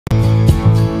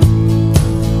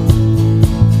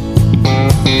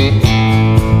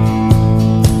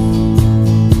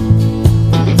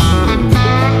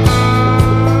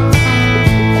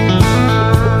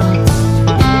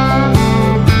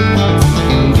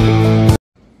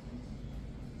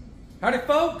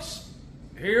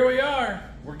Here we are.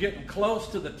 We're getting close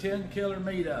to the Tenkiller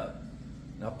meetup.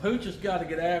 Now Pooch has got to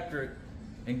get after it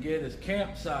and get his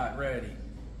campsite ready.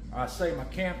 I say my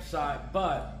campsite,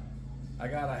 but I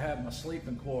gotta have my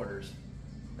sleeping quarters.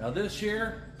 Now this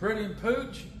year, Pretty and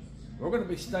Pooch, we're gonna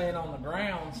be staying on the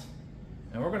grounds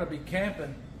and we're gonna be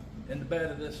camping in the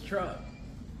bed of this truck.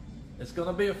 It's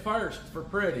gonna be a first for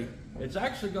Pretty. It's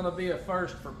actually gonna be a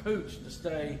first for Pooch to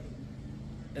stay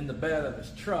in the bed of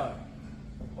his truck.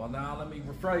 Well, now let me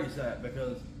rephrase that,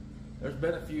 because there's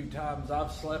been a few times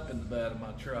I've slept in the bed of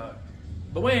my truck.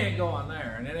 But we ain't going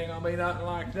there, and it ain't gonna be nothing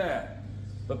like that.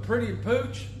 But Pretty and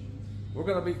Pooch, we're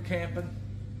gonna be camping.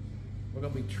 We're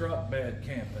gonna be truck bed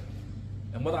camping.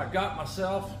 And what I got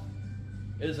myself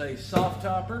is a soft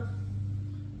topper.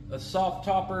 A soft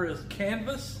topper is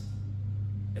canvas.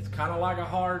 It's kind of like a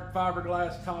hard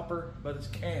fiberglass topper, but it's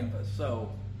canvas.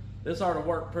 So this ought to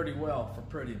work pretty well for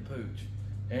Pretty and Pooch.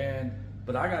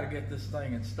 But I got to get this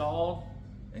thing installed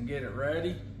and get it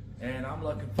ready, and I'm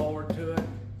looking forward to it.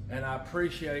 And I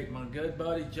appreciate my good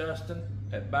buddy Justin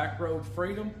at Backroad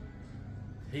Freedom.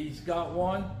 He's got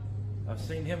one. I've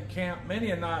seen him camp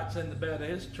many a nights in the bed of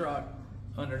his truck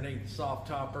underneath the soft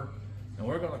topper, and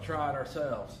we're going to try it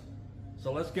ourselves.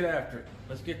 So let's get after it.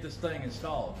 Let's get this thing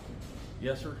installed.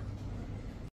 Yes, sir.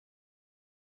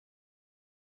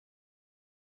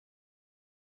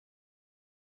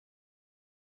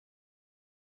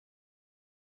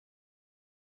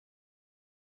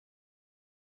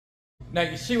 Now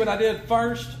you see what I did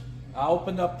first? I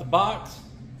opened up the box,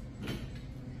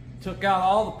 took out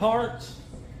all the parts,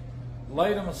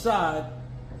 laid them aside.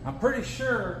 I'm pretty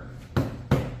sure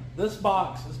this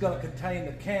box is going to contain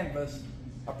the canvas.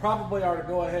 I probably ought to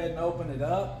go ahead and open it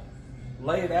up,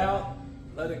 lay it out,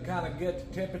 let it kind of get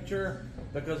the temperature,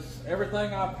 because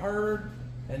everything I've heard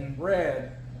and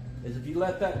read is if you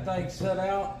let that thing sit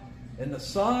out in the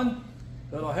sun,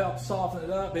 it'll help soften it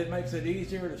up. It makes it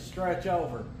easier to stretch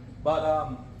over.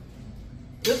 But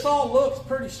this all looks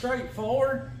pretty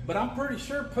straightforward, but I'm pretty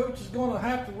sure Pooch is going to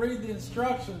have to read the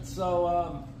instructions,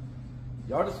 so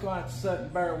y'all just going to have to sit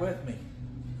and bear with me.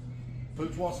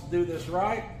 Pooch wants to do this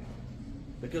right,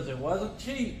 because it wasn't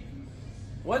cheap.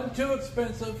 Wasn't too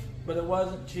expensive, but it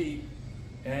wasn't cheap,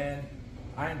 and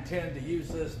I intend to use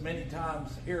this many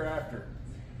times hereafter.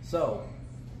 So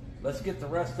let's get the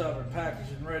rest of it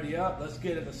packaged and ready up. Let's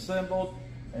get it assembled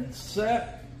and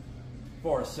set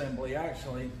for assembly,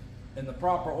 actually, in the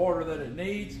proper order that it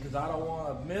needs, because I don't want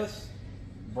to miss,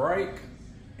 break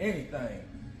anything.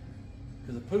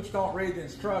 Because if Pooch don't read the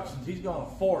instructions, he's going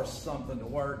to force something to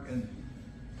work, and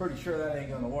pretty sure that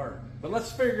ain't going to work. But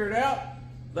let's figure it out.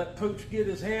 Let Pooch get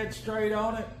his head straight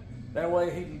on it. That way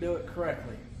he can do it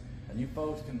correctly. And you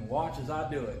folks can watch as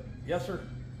I do it. Yes, sir?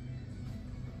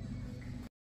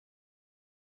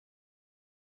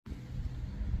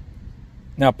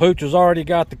 Now Pooch has already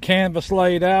got the canvas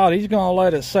laid out. He's going to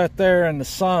let it sit there in the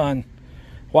sun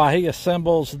while he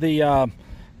assembles the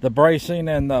bracing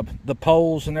and the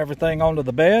poles and everything onto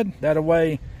the bed. That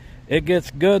way it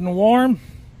gets good and warm,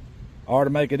 or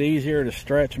to make it easier to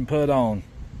stretch and put on.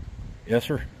 Yes,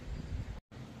 sir.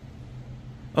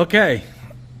 Okay,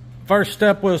 first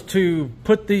step was to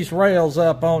put these rails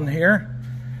up on here.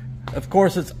 Of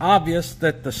course, it's obvious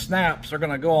that the snaps are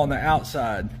going to go on the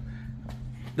outside.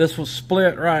 This was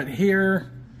split right here,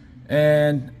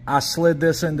 and I slid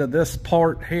this into this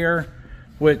part here,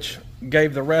 which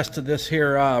gave the rest of this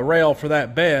here rail for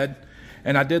that bed.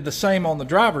 And I did the same on the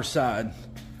driver's side.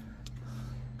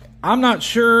 I'm not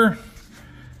sure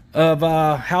of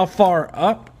how far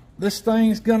up this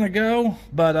thing's gonna go,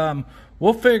 but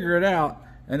we'll figure it out.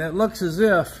 And it looks as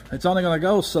if it's only gonna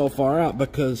go so far out,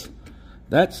 because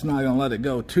that's not gonna let it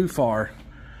go too far,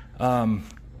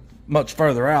 much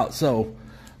further out. So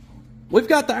we've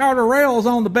got the outer rails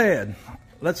on the bed.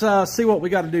 Let's see what we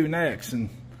got to do next and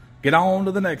get on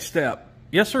to the next step.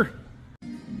 Yes, sir.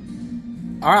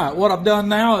 All right, what I've done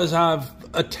now is I've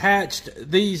attached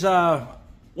these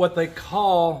what they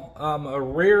call a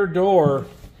rear door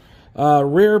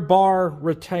rear bar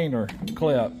retainer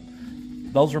clip.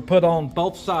 Those are put on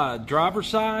both sides, driver's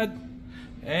side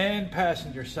and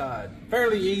passenger side.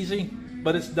 Fairly easy,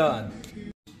 but it's done.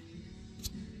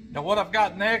 Now what I've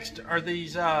got next are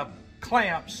these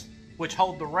clamps which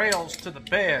hold the rails to the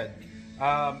bed.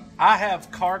 I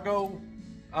have cargo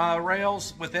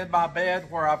rails within my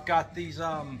bed where I've got these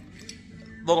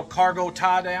little cargo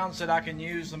tie downs that I can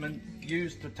use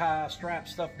to tie strap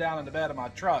stuff down in the bed of my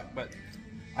truck. But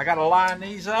I got to line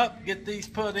these up, get these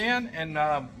put in, and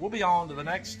we'll be on to the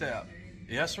next step.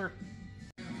 Yes, sir.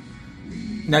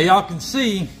 Now y'all can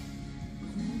see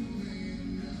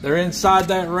they're inside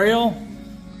that rail.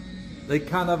 They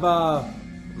kind of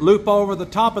loop over the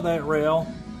top of that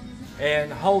rail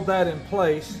and hold that in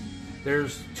place.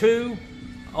 There's 2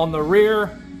 on the rear,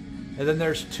 and then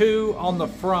there's 2 on the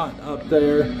front up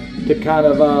there to kind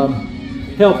of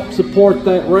help support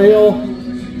that rail.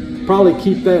 Probably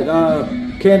keep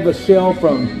that canvas shell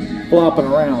from flopping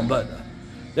around. But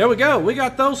there we go. We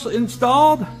got those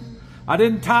installed. I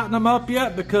didn't tighten them up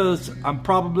yet because I'm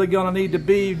probably going to need to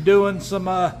be doing some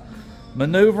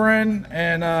maneuvering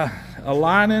and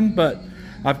aligning, but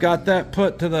I've got that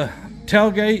put to the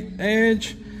tailgate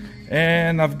edge,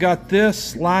 and I've got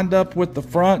this lined up with the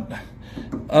front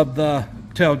of the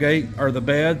tailgate or the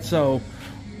bed. So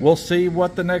we'll see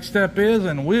what the next step is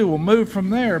and we will move from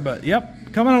there. But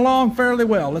yep, coming along fairly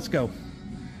well. Let's go.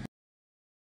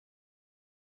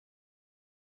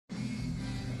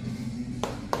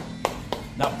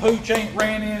 Now Pooch ain't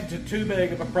ran into too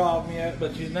big of a problem yet,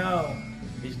 but you know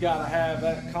he's got to have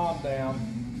that calm down,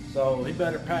 so he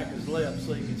better pack his lips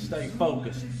so he can stay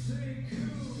focused.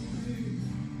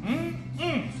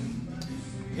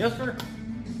 Yes, sir.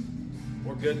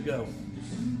 We're good to go.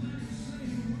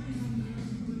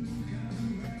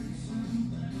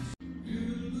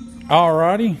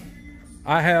 Alrighty,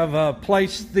 I have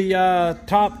placed the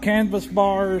top canvas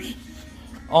bars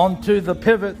onto the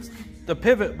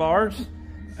pivot bars,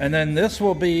 and then this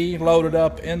will be loaded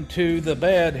up into the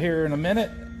bed here in a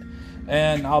minute,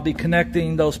 and I'll be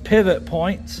connecting those pivot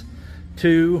points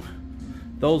to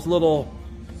those little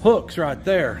hooks right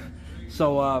there.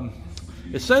 So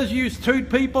it says use 2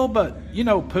 people, but you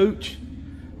know Pooch,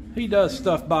 he does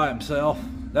stuff by himself.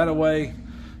 That way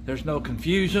there's no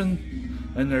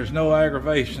confusion and there's no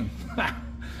aggravation.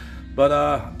 But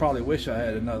I probably wish I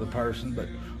had another person, but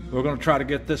we're going to try to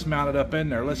get this mounted up in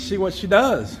there. Let's see what she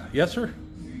does. Yes, sir.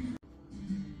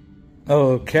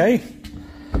 Okay,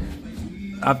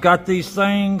 I've got these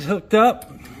things hooked up.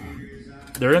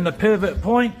 They're in the pivot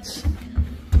points,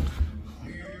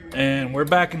 and we're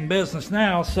back in business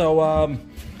now. So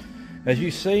as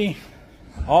you see,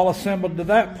 all assembled to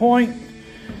that point,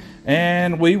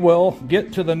 and we will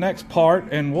get to the next part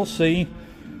and we'll see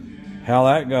how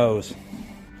that goes.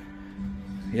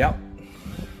 Yep.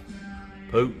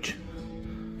 Pooch.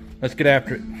 Let's get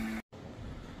after it.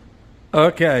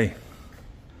 Okay.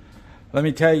 Let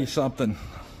me tell you something.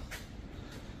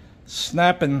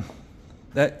 Snapping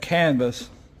that canvas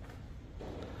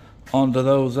onto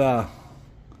those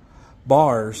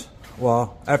bars.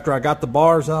 Well, after I got the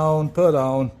bars put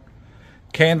on,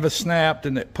 canvas snapped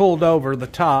and it pulled over the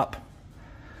top.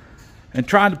 And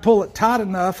trying to pull it tight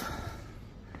enough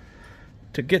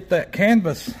to get that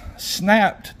canvas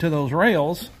snapped to those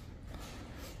rails,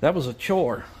 that was a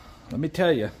chore, let me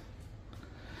tell you.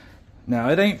 Now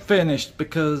it ain't finished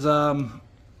because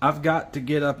I've got to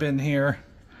get up in here,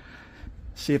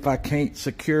 see if I can't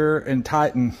secure and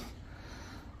tighten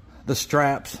the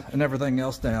straps and everything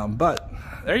else down. But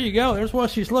there you go, there's what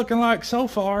she's looking like so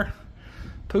far.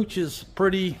 Pooch is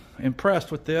pretty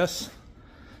impressed with this.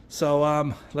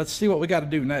 So let's see what we got to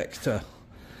do next to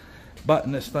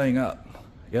button this thing up.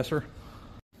 Yes, sir.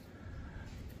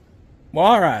 Well,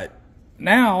 all right.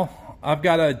 Now I've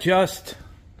got to adjust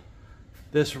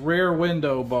this rear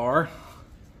window bar.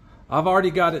 I've already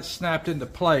got it snapped into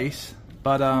place,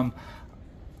 but I'm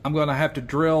going to have to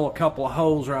drill a couple of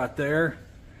holes right there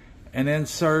and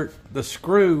insert the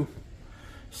screw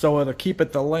so it'll keep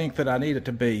it the length that I need it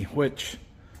to be, which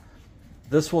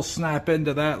this will snap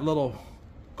into that little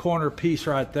corner piece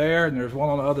right there, and there's one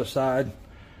on the other side.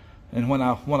 And when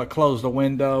I want to close the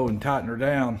window and tighten her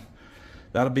down,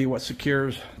 that'll be what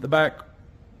secures the back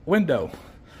window.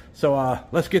 So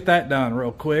let's get that done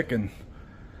real quick, and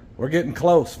we're getting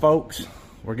close, folks.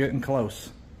 We're getting close.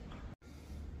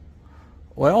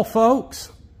 Well, folks,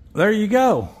 there you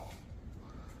go.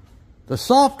 The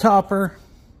soft topper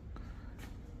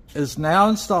is now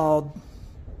installed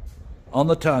on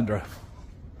the Tundra.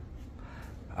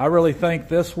 I really think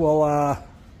this will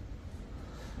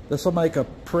make a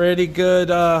pretty good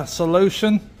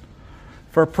solution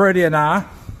for Pretty and I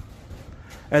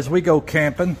as we go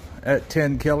camping at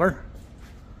Tenkiller.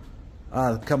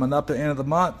 Coming up at the end of the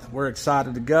month, we're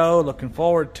excited to go, looking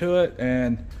forward to it,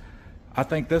 and I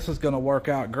think this is going to work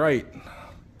out great.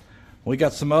 We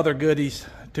got some other goodies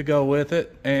to go with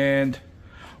it, and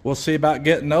we'll see about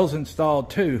getting those installed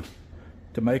too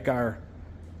to make our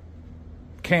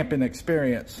camping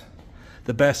experience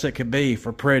the best it could be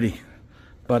for Pretty.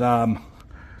 But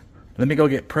let me go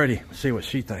get Pretty, see what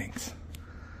she thinks.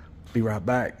 Be right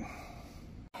back.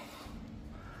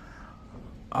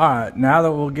 All right, now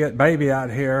that we'll get baby out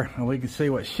here and we can see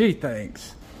what she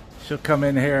thinks, she'll come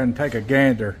in here and take a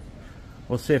gander.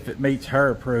 We'll see if it meets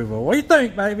her approval. What do you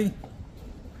think, baby?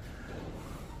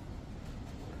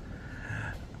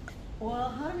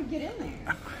 get in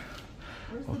there?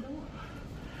 Where's the door?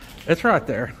 It's right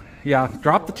there. Yeah,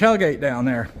 drop the tailgate down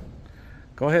there.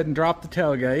 Go ahead and drop the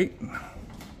tailgate.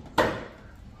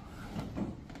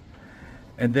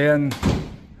 And then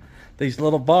these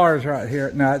little bars right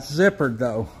here. Now it's zippered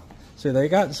though. See, they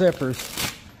got zippers.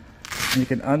 And you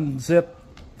can unzip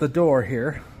the door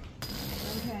here.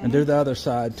 Okay. And do the other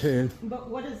side too. But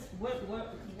what do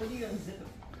you unzip it?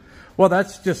 Well,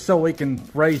 that's just so we can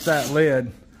raise that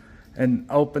lid and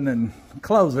open and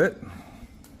close it.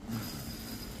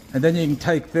 And then you can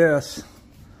take this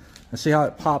and see how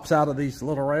it pops out of these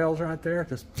little rails right there?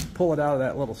 Just pull it out of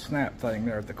that little snap thing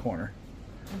there at the corner.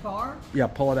 The bar? Yeah,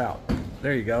 pull it out.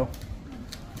 There you go.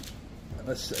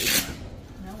 Let's see.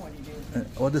 Now what do you do?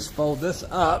 We'll just fold this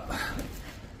up.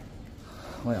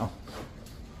 Well,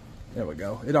 there we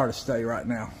go. It ought to stay right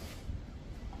now.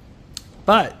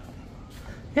 But,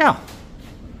 yeah.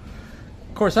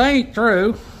 Of course, I ain't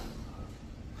through.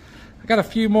 I got a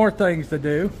few more things to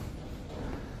do.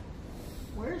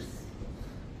 Where's...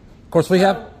 Of course, we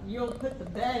have... You'll put the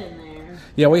bed in there.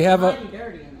 Yeah, we have a... It's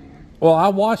dirty in there. Well, I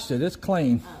washed it. It's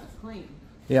clean. Oh, it's clean.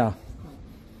 Yeah.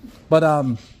 But,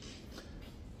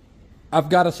 I've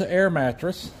got us an air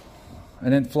mattress.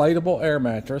 An inflatable air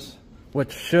mattress.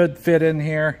 Which should fit in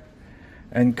here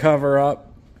and cover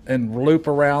up and loop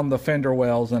around the fender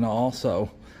wells and all.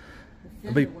 So,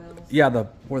 yeah,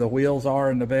 where the wheels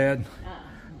are in the bed.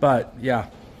 But yeah,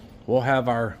 we'll have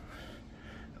our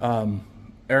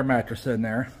air mattress in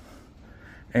there,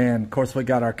 and of course we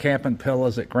got our camping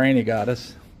pillows that Granny got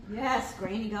us. Yes,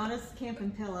 Granny got us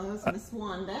camping pillows, Miss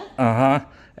Wanda.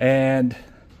 And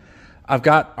I've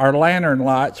got our lantern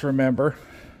lights. Remember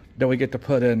that we get to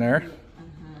put in there.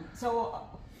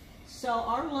 So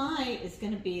our light is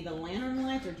going to be the lantern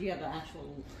lights, or do you have an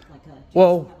actual like a?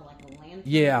 Well, have like a lantern?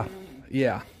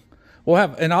 Yeah. We'll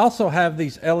have, and also have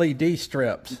these LED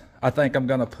strips. I think I'm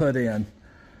going to put in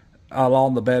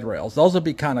along the bed rails. Those will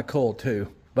be kind of cool too.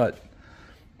 But,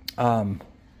 of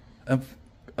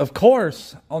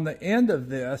course, on the end of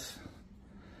this,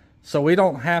 so we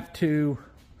don't have to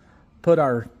put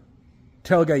our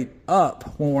tailgate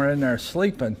up when we're in there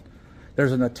sleeping.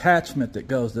 There's an attachment that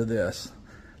goes to this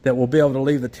that we'll be able to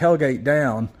leave the tailgate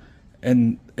down,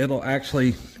 and it'll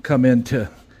actually come into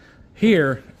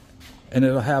here, and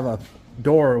it'll have a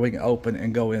door we can open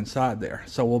and go inside there.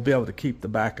 So we'll be able to keep the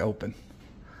back open.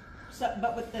 So,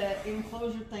 but with the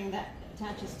enclosure thing that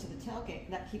attaches to the tailgate,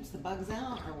 that keeps the bugs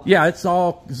out, or what? Yeah, it's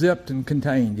all zipped and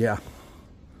contained, yeah.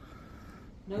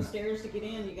 No stairs to get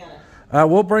in, you gotta...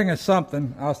 We'll bring us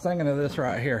something. I was thinking of this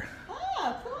right here.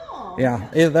 Oh, cool. Yeah,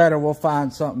 either that or we'll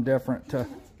find something different to... That's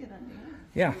a good idea.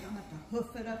 Yeah. So you don't have to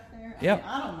hoof it up there? Yep.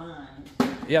 I don't mind.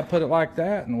 Yeah, put it like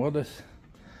that, and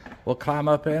we'll climb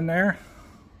up in there,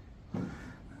 and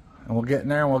we'll get in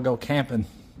there and we'll go camping.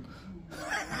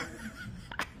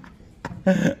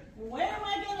 Where am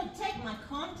I going to take my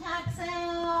contacts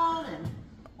out and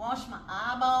wash my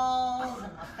eyeballs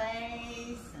and my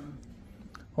face? And...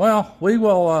 Well, we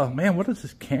will, man, what is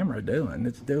this camera doing?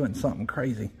 It's doing something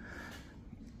crazy.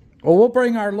 Well, we'll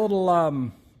bring our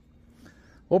little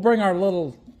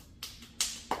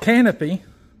canopy,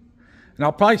 and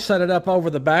I'll probably set it up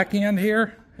over the back end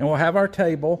here, and we'll have our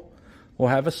table. We'll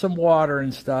have us some water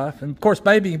and stuff. And of course,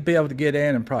 baby will be able to get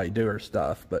in and probably do her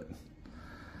stuff, but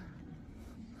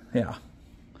yeah.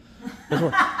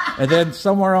 And then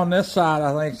somewhere on this side,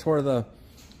 I think, is where the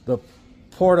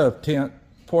porta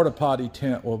potty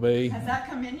tent will be. Has that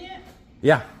come in yet?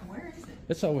 Yeah. Where is it?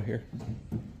 It's over here.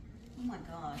 Oh my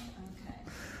gosh. Okay.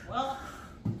 Well.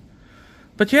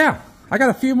 But yeah, I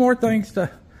got a few more things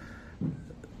to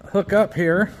hook up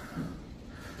here,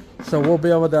 so we'll be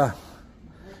able to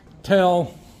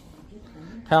tell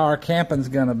how our camping's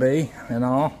gonna be and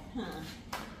all.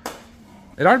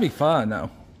 It ought to be fun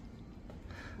though.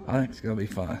 I think it's gonna be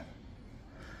fun.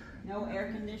 No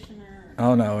air conditioner?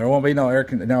 Oh no, there won't be no air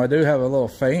conditioner. Now I do have a little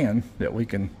fan that we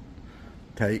can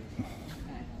take.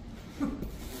 Okay.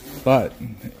 But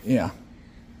yeah.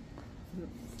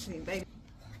 See, baby,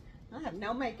 I have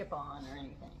no makeup on or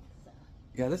anything. So.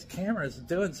 Yeah, this camera is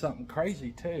doing something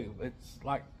crazy too. It's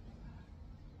like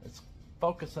it's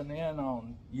focusing in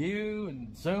on you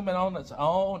and zooming on its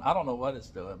own. I don't know what it's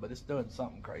doing, but it's doing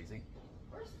something crazy.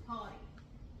 Where's the potty?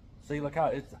 See, look how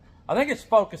it's. I think it's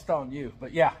focused on you,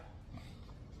 but yeah.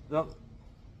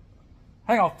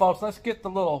 Hang on, folks. Let's get the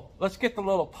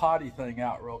little potty thing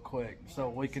out real quick, so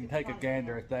we can take a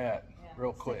gander at that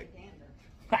real quick.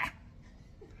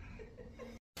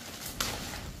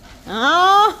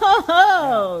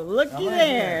 Oh, looky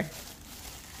there.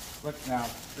 Look now.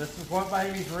 This is what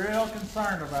baby's real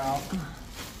concerned about.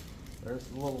 There's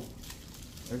the little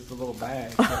There's the little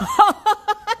bag.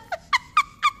 That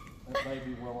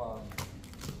baby will,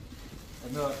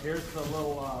 and look, here's the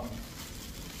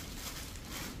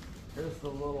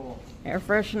little, air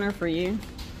freshener for you.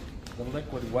 The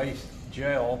liquid waste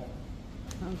gel.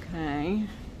 Okay.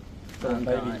 So Oh, when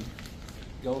baby God.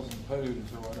 goes and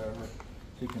poos or whatever,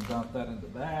 she can dump that in the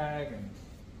bag and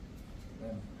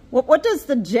then. What does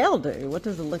the gel do? What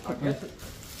does the I liquid guess it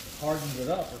hardens it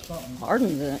up or something.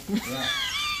 hardens it? Yeah.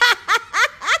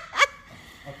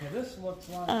 Okay, this looks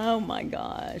like. Oh my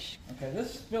gosh. Okay,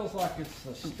 this feels like it's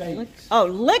the steaks. Oh,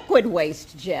 liquid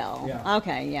waste gel. Yeah.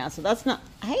 Okay, yeah. So that's not.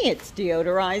 Hey, it's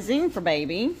deodorizing for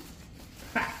baby.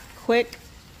 Quick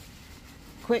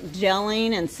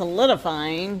gelling and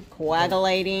solidifying,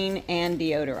 coagulating and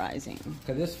deodorizing.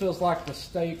 Okay, this feels like the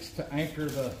steaks to anchor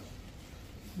the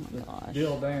Gosh.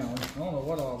 deal down. I don't know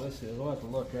what all this is. We'll have to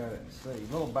look at it and see.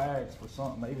 Little bags for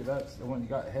something. Maybe that's the one you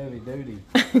got heavy duty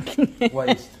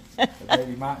waste. The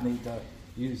baby might need to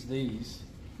use these.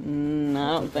 I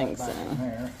don't Put think that so. back in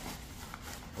there.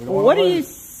 We don't Well, wanna what do you lose-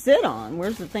 sit on?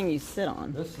 Where's the thing you sit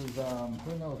on? This is who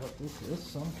knows what this is? This is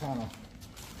some kind of.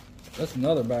 That's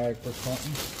another bag for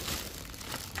something.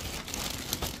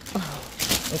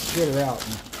 Let's get her out.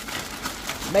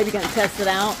 Baby gonna test it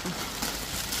out.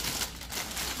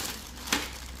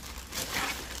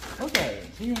 Look at it.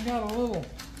 It's even got a little.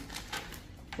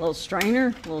 Little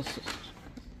strainer.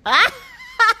 Ah!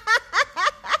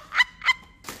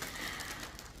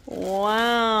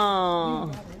 Wow.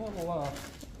 Even got a little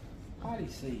potty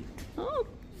seat. Oh,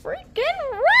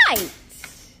 freaking right.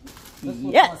 This looks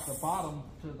Yes. like the bottom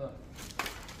to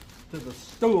the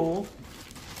stool.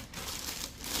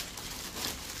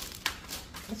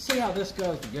 Let's see how this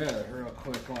goes together real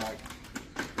quick. Like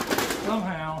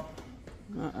somehow,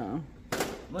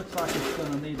 looks like it's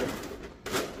gonna need to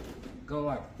go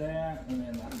like that, and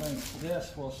then I think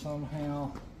this will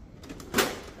somehow.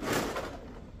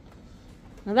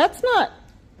 Now that's not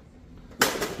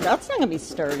gonna be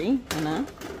sturdy, you know.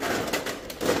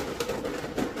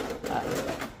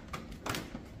 Okay.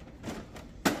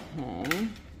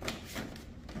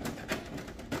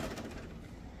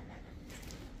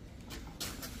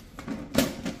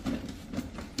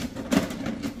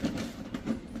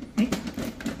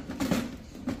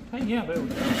 Hey, yeah, there we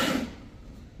go.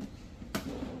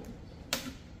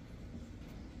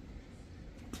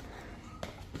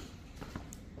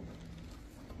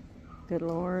 Good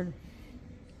Lord.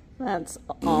 That's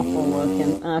awful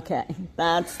looking. Okay.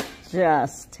 That's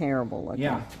just terrible looking.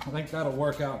 Yeah, I think that'll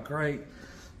work out great.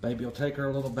 Baby will take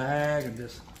her little bag and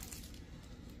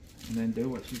then do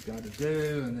what she's got to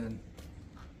do, and then.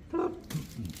 Bloop.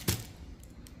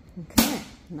 Okay.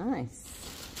 Nice.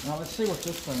 Now let's see what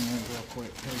this thing is real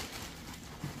quick. Too.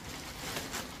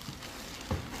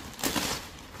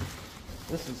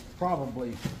 This is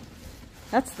probably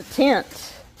That's the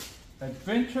tent.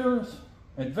 adventurous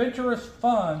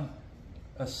fun,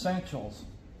 essentials,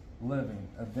 living,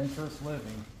 adventurous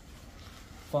living,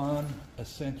 fun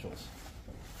essentials.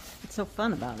 What's so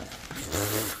fun about it?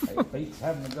 It beats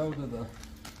having to go to the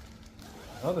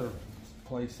other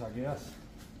place, I guess.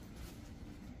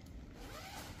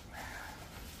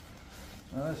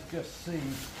 Now let's just see.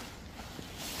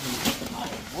 Oh,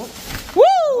 whoops.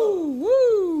 Woo!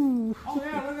 Woo! Oh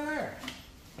yeah, look at there.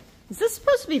 Is this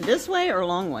supposed to be this way or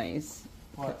long ways?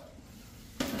 What?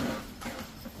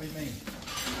 What do you mean?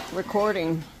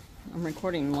 Recording. I'm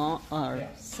recording long or Yeah.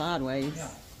 sideways. Yeah.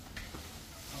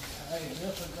 Okay,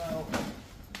 this will go.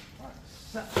 Right,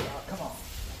 set. Come on.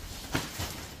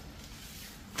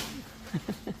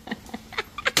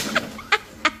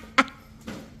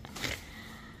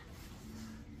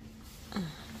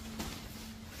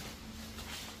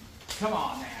 Come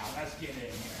on now, let's get in here.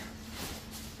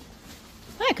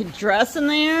 I could dress in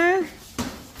there.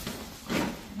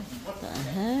 What the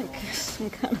heck? Some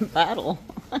kind of battle.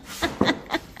 I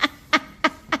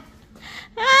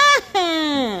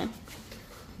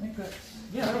think that's,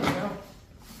 yeah, there we go.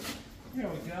 Here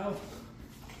we go.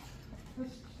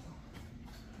 Let's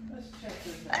check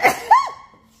this out.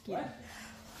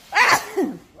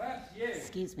 That's you.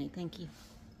 Excuse me, thank you.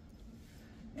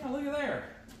 Yeah, look at there.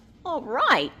 All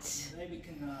right. Maybe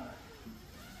can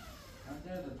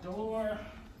undo the door.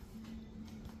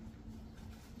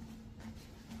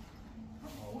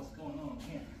 Uh-oh, what's going on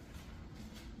here?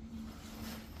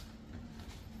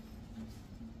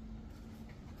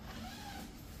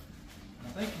 I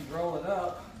think you roll it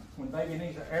up when baby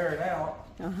needs to air it out.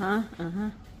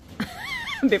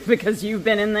 Because you've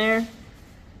been in there?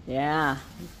 Yeah.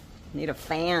 Need a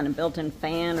fan, a built-in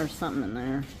fan or something in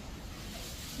there.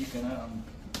 You can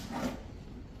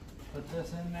put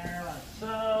this in there like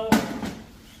so.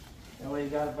 That way you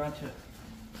got a bunch of...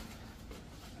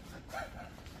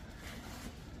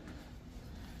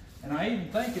 And I even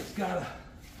think it's got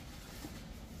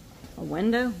a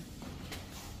window?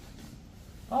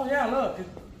 Oh yeah, look.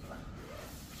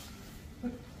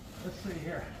 Let's see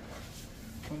here.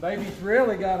 When baby's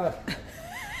really got a...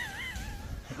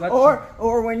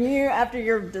 Or when you, after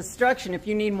your destruction, if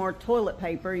you need more toilet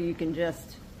paper, you can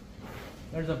just...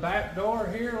 There's a back door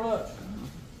here, look.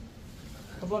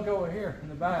 Come look over here in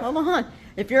the back. Hold on.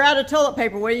 If you're out of toilet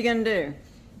paper, what are you going to do?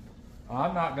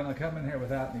 I'm not going to come in here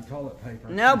without any toilet paper.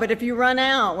 No, but if you run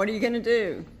out, what are you going to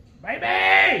do?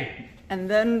 Baby! And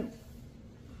then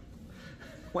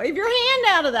wave your hand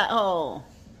out of that hole.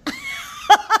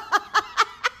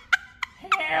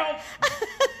 Help!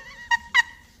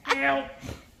 Help!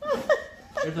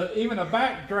 There's even a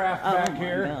backdraft back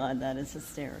here. Oh my God, that is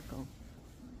hysterical.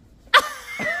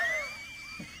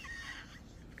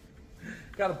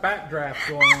 Got a backdraft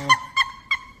going on.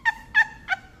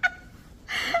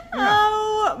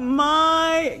 Oh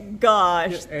my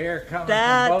gosh. Just air coming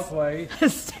from both ways.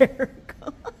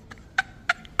 Hysterical.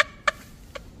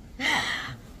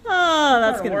 Oh,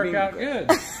 that's going to work out good.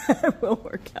 It will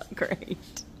work out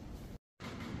great.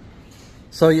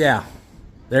 So yeah,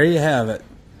 there you have it.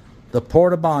 The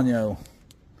porta baño.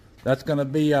 That's going to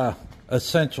be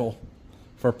essential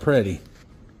for Pretty.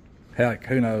 Heck,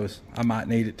 who knows? I might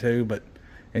need it too. But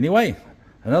anyway,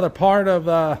 another part of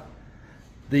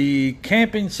the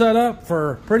camping setup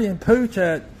for Pretty and Pooch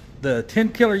at the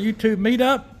Tenkiller YouTube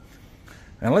meetup.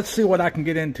 And let's see what I can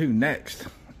get into next.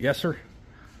 Yes, sir?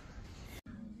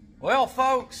 Well,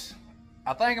 folks,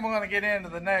 I think I'm going to get into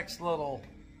the next little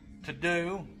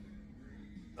to-do.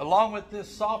 Along with this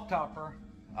soft topper,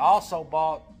 I also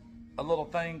bought a little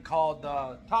thing called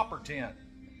topper tent,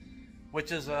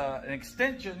 which is an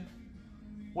extension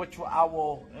which I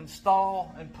will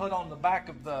install and put on the back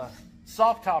of the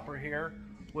soft topper here,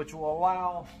 which will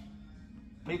allow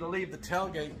me to leave the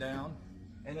tailgate down,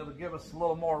 and it'll give us a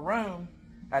little more room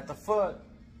at the foot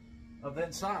of the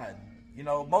inside. You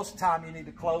know, most of the time you need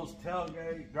to close the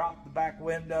tailgate, drop the back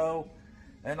window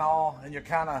and all, and you're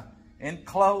kind of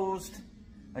enclosed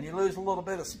and you lose a little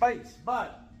bit of space.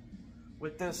 But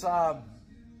with this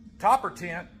topper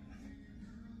tent,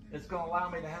 it's going to allow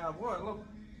me to have, what, look,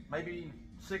 maybe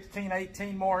 16,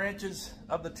 18 more inches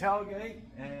of the tailgate,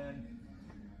 and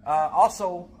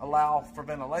also allow for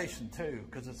ventilation too,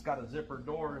 because it's got a zipper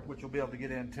door which you'll be able to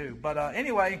get in too. But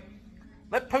anyway,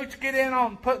 let Pooch get in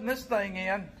on putting this thing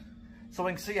in so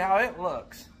we can see how it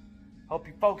looks. Hope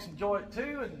you folks enjoy it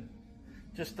too, and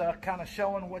just kind of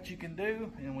showing what you can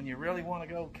do, and when you really want to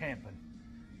go camping,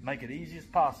 make it easy as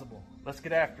possible. Let's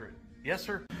get after it. Yes,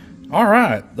 sir? All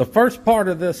right, the first part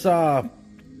of this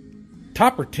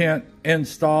topper tent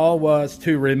install was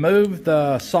to remove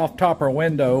the soft topper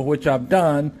window, which I've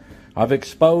done. I've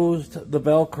exposed the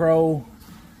Velcro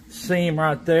seam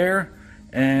right there,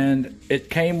 and it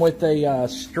came with a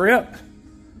strip,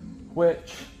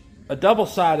 a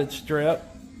double-sided strip,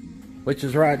 which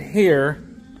is right here,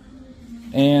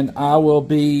 and I will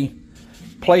be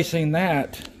placing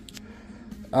that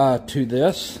to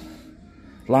this,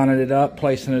 lining it up,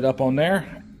 placing it up on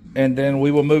there, and then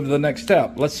we will move to the next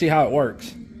step. Let's see how it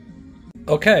works.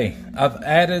 Okay, I've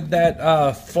added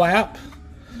that flap.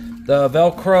 The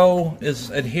Velcro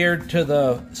is adhered to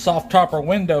the soft topper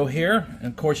window here, and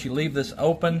of course you leave this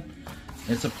open.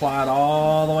 It's applied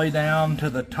all the way down to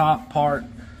the top part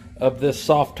of this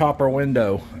soft topper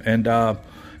window. And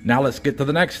now let's get to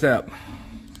the next step.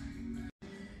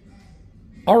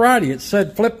 Alrighty, it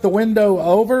said flip the window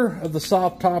over of the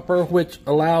soft topper, which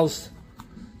allows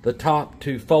the top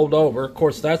to fold over. Of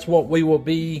course, that's what we will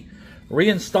be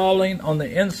reinstalling on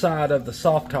the inside of the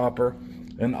soft topper.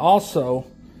 And also,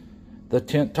 the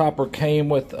tent topper came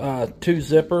with 2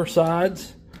 zipper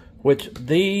sides, which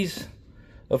these,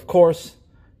 of course,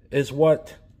 is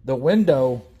what the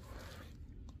window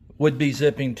would be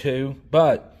zipping to.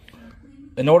 But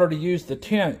in order to use the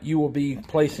tent, you will be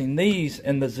placing these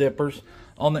in the zippers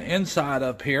on the inside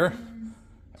up here,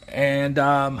 and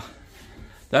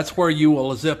that's where you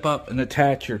will zip up and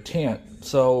attach your tent.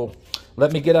 So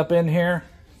let me get up in here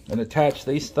and attach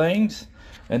these things,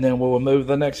 and then we will move to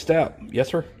the next step. Yes,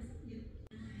 sir?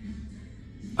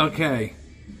 Okay,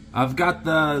 I've got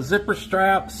the zipper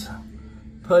straps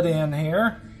put in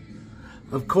here.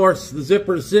 Of course, the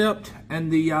zipper's zipped,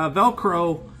 and the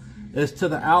Velcro is to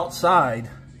the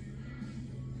outside,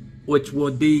 which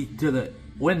would be to the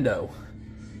window,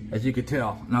 as you can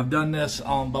tell. And I've done this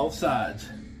on both sides,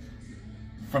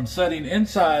 from setting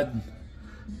inside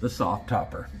the soft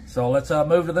topper. So let's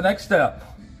move to the next step.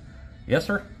 Yes,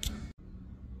 sir?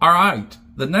 All right,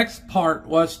 The next part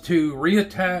was to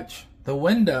reattach the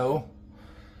window,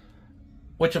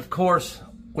 which of course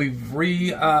we've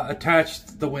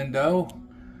reattached the window,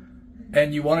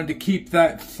 and you wanted to keep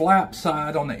that flap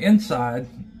side on the inside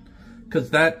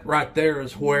because that right there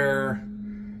is where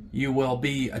you will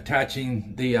be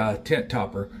attaching the tent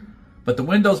topper. But the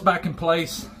window's back in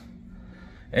place,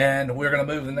 and we're going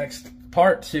to move the next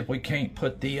part, see if we can't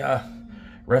put the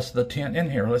rest of the tent in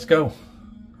here. Let's go.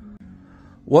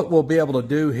 What we'll be able to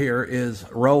do here is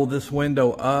roll this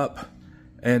window up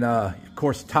and of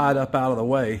course tie it up out of the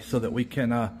way so that we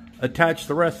can attach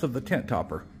the rest of the tent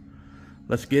topper.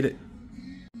 Let's get it.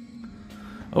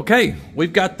 Okay,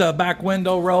 we've got the back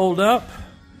window rolled up.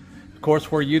 Of course,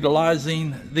 we're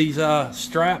utilizing these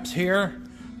straps here.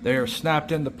 They're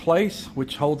snapped into place,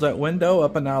 which holds that window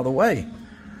up and out of the way.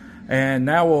 And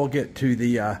now we'll get to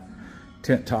the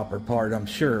tent topper part, I'm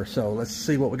sure. So let's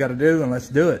see what we got to do, and let's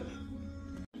do it.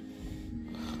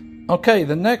 Okay,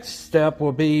 the next step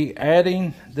will be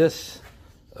adding this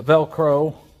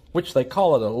Velcro, which they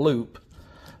call it a loop,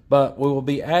 but we will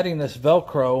be adding this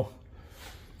Velcro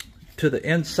to the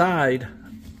inside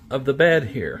of the bed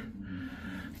here.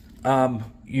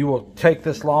 You will take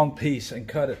this long piece and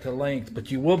cut it to length, but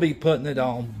you will be putting it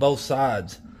on both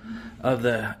sides of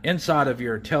the inside of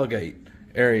your tailgate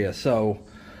area. So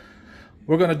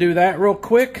we're going to do that real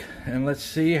quick, and let's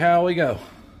see how we go.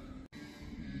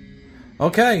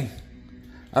 Okay,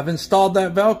 I've installed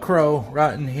that Velcro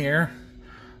right in here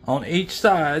on each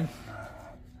side.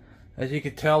 As you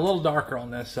can tell, a little darker on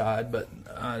this side, but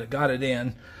I got it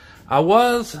in. I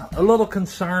was a little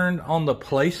concerned on the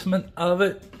placement of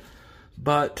it,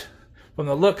 but from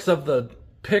the looks of the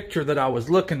picture that I was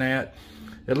looking at,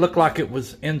 it looked like it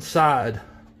was inside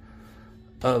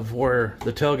of where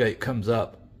the tailgate comes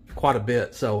up quite a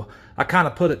bit. So I kind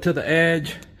of put it to the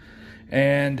edge,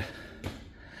 and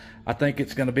I think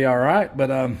it's going to be all right.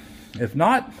 But if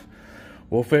not,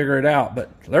 we'll figure it out. But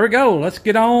there we go. Let's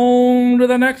get on to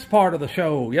the next part of the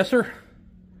show. Yes, sir.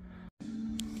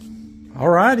 All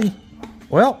righty.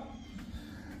 Well,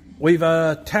 we've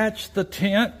attached the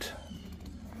tent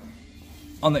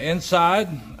on the inside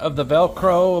of the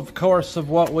Velcro, of course, of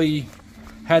what we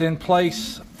had in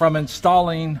place from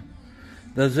installing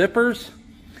the zippers,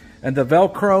 and the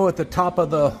Velcro at the top of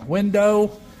the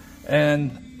window,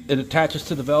 and it attaches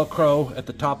to the Velcro at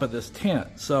the top of this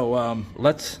tent. So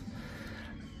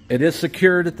it is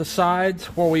secured at the sides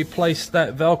where we placed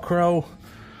that Velcro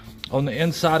on the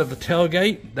inside of the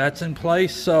tailgate. That's in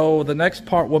place. So the next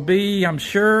part will be, I'm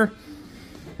sure,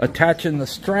 attaching the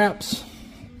straps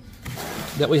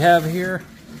that we have here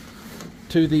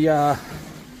to the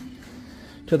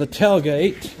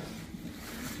tailgate,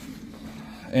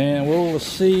 and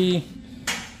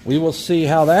we will see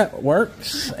how that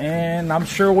works. And I'm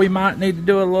sure we might need to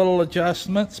do a little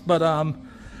adjustments, but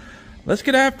let's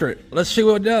get after it. Let's see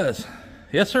what it does.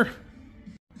 Yes, sir.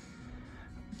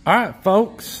 All right,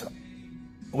 folks,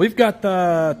 we've got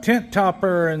the tent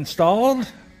topper installed,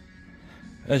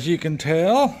 as you can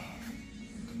tell.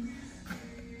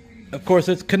 Of course,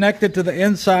 it's connected to the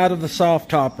inside of the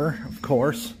soft topper, of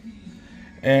course,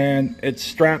 and it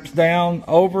straps down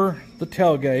over the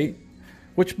tailgate,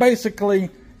 which basically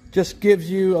just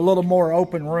gives you a little more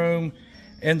open room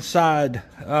inside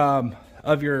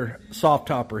of your soft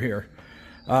topper here.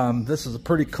 This is a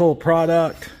pretty cool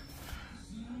product,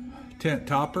 tent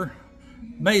topper,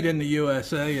 made in the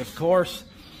USA, of course.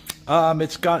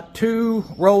 It's got 2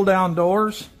 roll down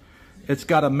doors. It's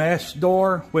got a mesh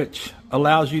door, which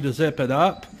allows you to zip it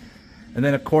up. And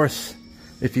then, of course,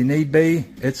 if you need be,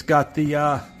 it's got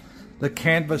the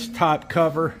canvas type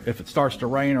cover if it starts to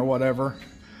rain or whatever.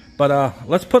 But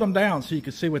let's put them down so you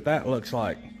can see what that looks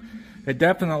like. It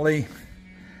definitely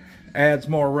adds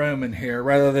more room in here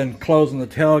rather than closing the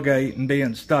tailgate and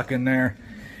being stuck in there.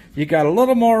 You got a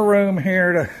little more room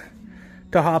here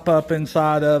to hop up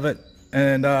inside of it.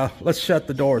 And let's shut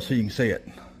the door so you can see it.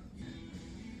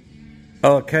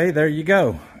 Okay, there you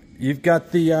go. You've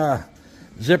got the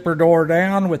zipper door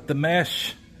down with the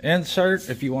mesh insert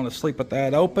if you want to sleep with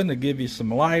that open to give you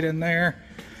some light in there.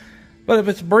 But if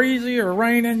it's breezy or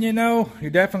raining, you know, you're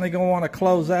definitely going to want to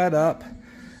close that up.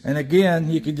 And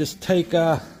again, you can just take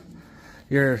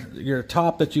your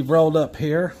top that you've rolled up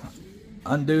here,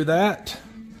 undo that,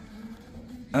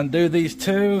 undo these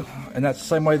 2, and that's the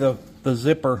same way the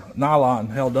zipper nylon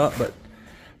held up. But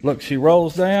look, she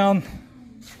rolls down.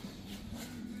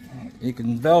 You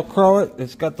can Velcro it.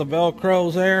 It's got the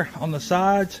Velcros there on the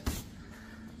sides.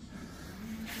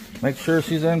 Make sure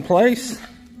she's in place.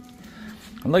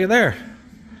 And look at there.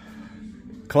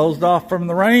 Closed off from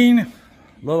the rain. A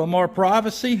little more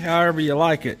privacy, however you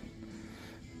like it.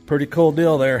 Pretty cool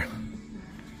deal there.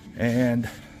 And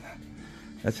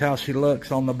that's how she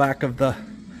looks on the back of the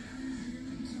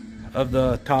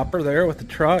topper there with the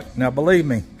truck. Now believe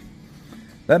me,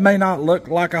 that may not look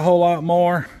like a whole lot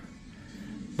more,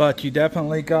 but you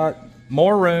definitely got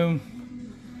more room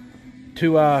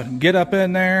to get up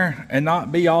in there and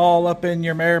not be all up in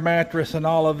your air mattress and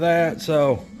all of that.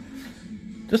 So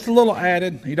just a little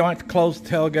added. You don't have to close the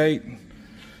tailgate,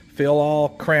 feel all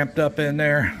cramped up in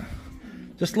there.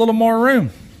 Just a little more room.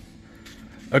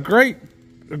 A great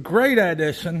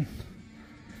addition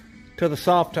to the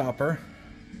soft topper.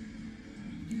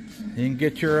 You can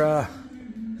get your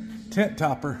tent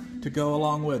topper to go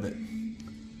along with it.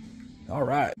 All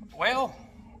right. Well,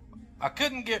 I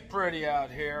couldn't get Pretty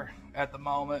out here at the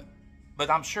moment, but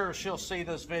I'm sure she'll see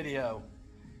this video.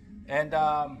 And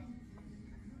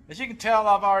as you can tell,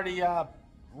 I've already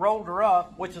rolled her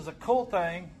up, which is a cool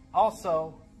thing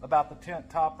also about the tent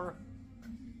topper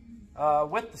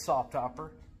with the soft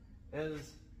topper,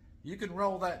 is you can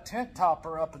roll that tent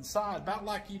topper up inside, about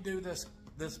like you do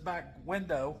this back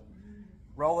window.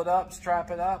 Roll it up, strap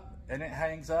it up, and it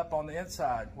hangs up on the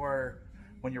inside, where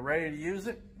when you're ready to use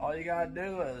it, all you gotta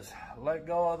do is let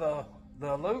go of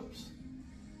the loops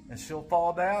and she'll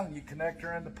fall down. You connect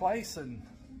her into place and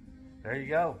there you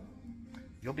go.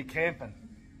 You'll be camping.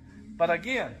 But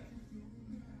again,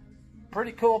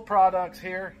 pretty cool products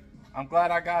here. I'm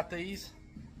glad I got these.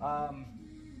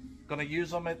 Gonna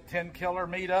use them at Tenkiller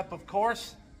meetup, of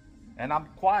course, and I'm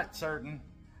quite certain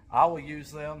I will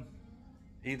use them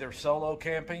either solo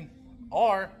camping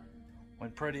or when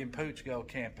Pretty and Pooch go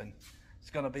camping. It's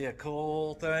going to be a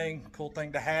cool thing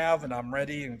to have, and I'm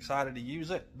ready and excited to use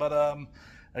it. But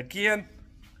again,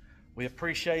 we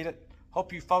appreciate it.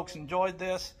 Hope you folks enjoyed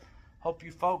this. Hope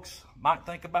you folks might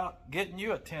think about getting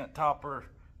you a tent topper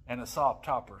and a soft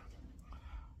topper.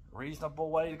 Reasonable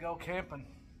way to go camping,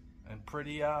 and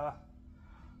pretty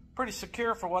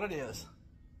secure for what it is.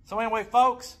 So anyway,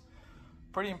 folks,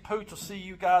 Pretty and Pooch will see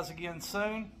you guys again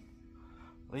soon.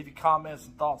 Leave your comments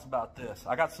and thoughts about this.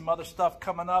 I got some other stuff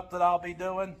coming up that I'll be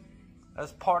doing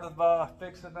as part of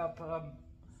fixing up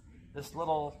this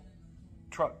little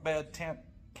truck bed tent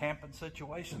camping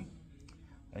situation.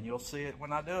 And you'll see it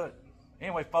when I do it.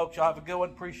 Anyway, folks, y'all have a good one.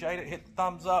 Appreciate it. Hit the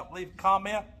thumbs up, leave a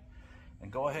comment, and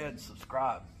go ahead and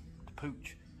subscribe to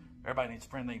Pooch. Everybody needs a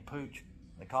friend named Pooch.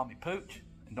 They call me Pooch.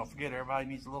 And don't forget, everybody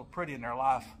needs a little Pretty in their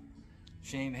life.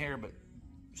 She ain't here, but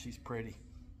she's pretty.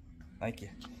 Thank you.